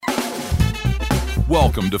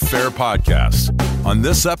Welcome to Fair Podcasts. On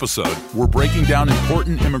this episode, we're breaking down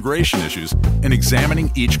important immigration issues and examining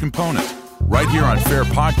each component. Right here on Fair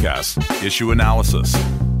Podcasts, Issue Analysis.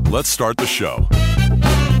 Let's start the show.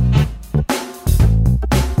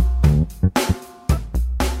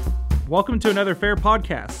 Welcome to another Fair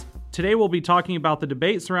Podcast. Today we'll be talking about the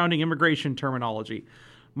debate surrounding immigration terminology.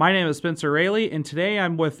 My name is Spencer Raley, and today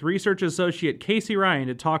I'm with Research Associate Casey Ryan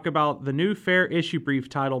to talk about the new Fair issue brief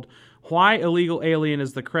titled, Why Illegal Alien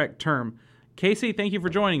is the Correct Term. Casey, thank you for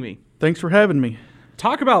joining me. Thanks for having me.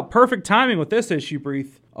 Talk about perfect timing with this issue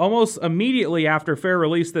brief. Almost immediately after Fair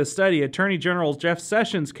released this study, Attorney General Jeff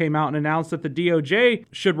Sessions came out and announced that the DOJ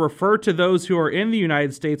should refer to those who are in the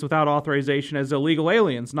United States without authorization as illegal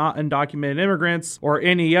aliens, not undocumented immigrants or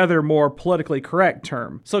any other more politically correct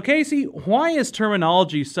term. So Casey, why is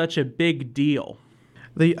terminology such a big deal?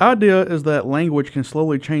 The idea is that language can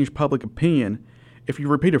slowly change public opinion. If you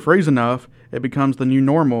repeat a phrase enough, it becomes the new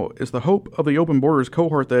normal. It's the hope of the Open Borders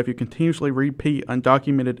cohort that if you continuously repeat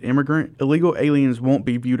undocumented immigrant, illegal aliens won't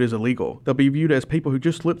be viewed as illegal. They'll be viewed as people who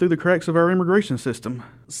just slip through the cracks of our immigration system.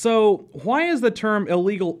 So why is the term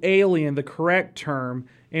illegal alien the correct term,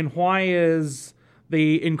 and why is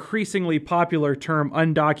the increasingly popular term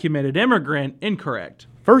undocumented immigrant incorrect?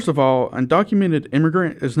 First of all, undocumented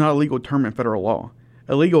immigrant is not a legal term in federal law.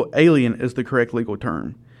 Illegal alien is the correct legal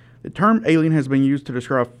term. The term alien has been used to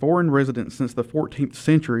describe foreign residents since the 14th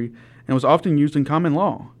century and was often used in common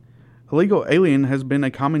law. Illegal alien has been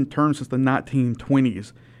a common term since the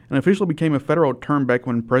 1920s and officially became a federal term back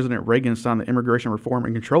when President Reagan signed the Immigration Reform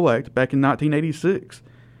and Control Act back in 1986.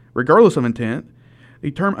 Regardless of intent,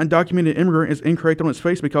 the term undocumented immigrant is incorrect on its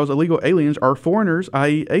face because illegal aliens are foreigners,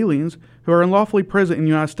 i.e. aliens, who are unlawfully present in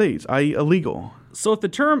the United States, i.e. illegal. So if the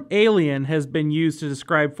term alien has been used to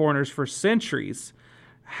describe foreigners for centuries,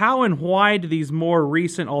 how and why do these more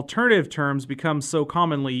recent alternative terms become so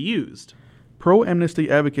commonly used? Pro-amnesty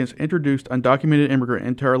advocates introduced undocumented immigrant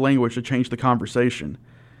into our language to change the conversation.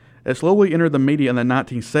 It slowly entered the media in the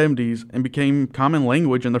 1970s and became common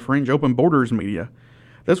language in the French Open Borders media.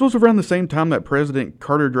 This was around the same time that President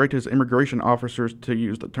Carter directed his immigration officers to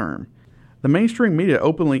use the term. The mainstream media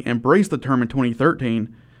openly embraced the term in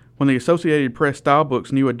 2013 when the Associated Press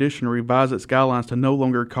Stylebook's new edition revised its guidelines to no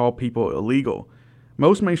longer call people illegal.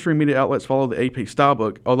 Most mainstream media outlets follow the AP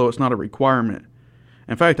Stylebook, although it's not a requirement.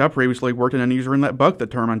 In fact, I previously worked in a newsroom that bucked the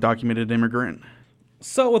term undocumented immigrant.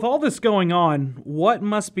 So with all this going on, what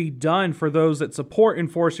must be done for those that support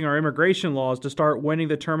enforcing our immigration laws to start winning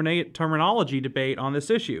the terminology debate on this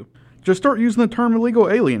issue? Just start using the term illegal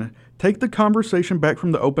alien. Take the conversation back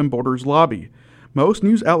from the Open Borders lobby. Most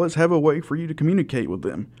news outlets have a way for you to communicate with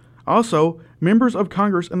them. Also, members of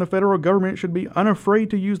Congress and the federal government should be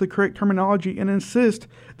unafraid to use the correct terminology and insist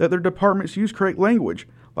that their departments use correct language,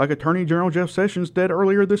 like Attorney General Jeff Sessions did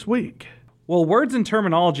earlier this week. Well, words and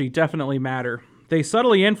terminology definitely matter. They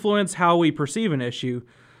subtly influence how we perceive an issue,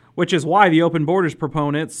 which is why the Open Borders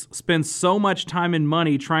proponents spend so much time and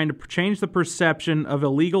money trying to change the perception of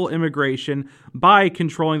illegal immigration by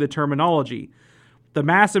controlling the terminology. The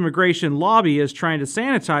mass immigration lobby is trying to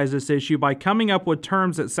sanitize this issue by coming up with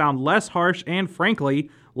terms that sound less harsh and, frankly,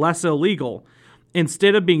 less illegal,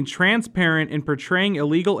 instead of being transparent in portraying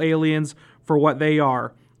illegal aliens for what they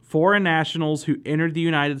are, foreign nationals who entered the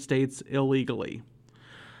United States illegally.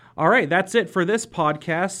 All right, that's it for this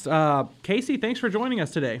podcast. Casey, thanks for joining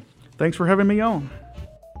us today. Thanks for having me on.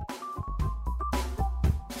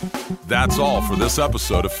 That's all for this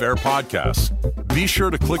episode of Fair Podcasts. Be sure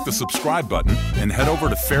to click the subscribe button and head over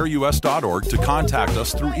to fairus.org to contact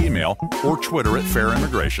us through email or Twitter at Fair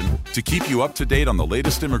Immigration to keep you up to date on the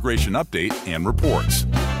latest immigration update and reports.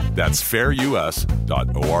 That's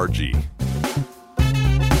fairus.org.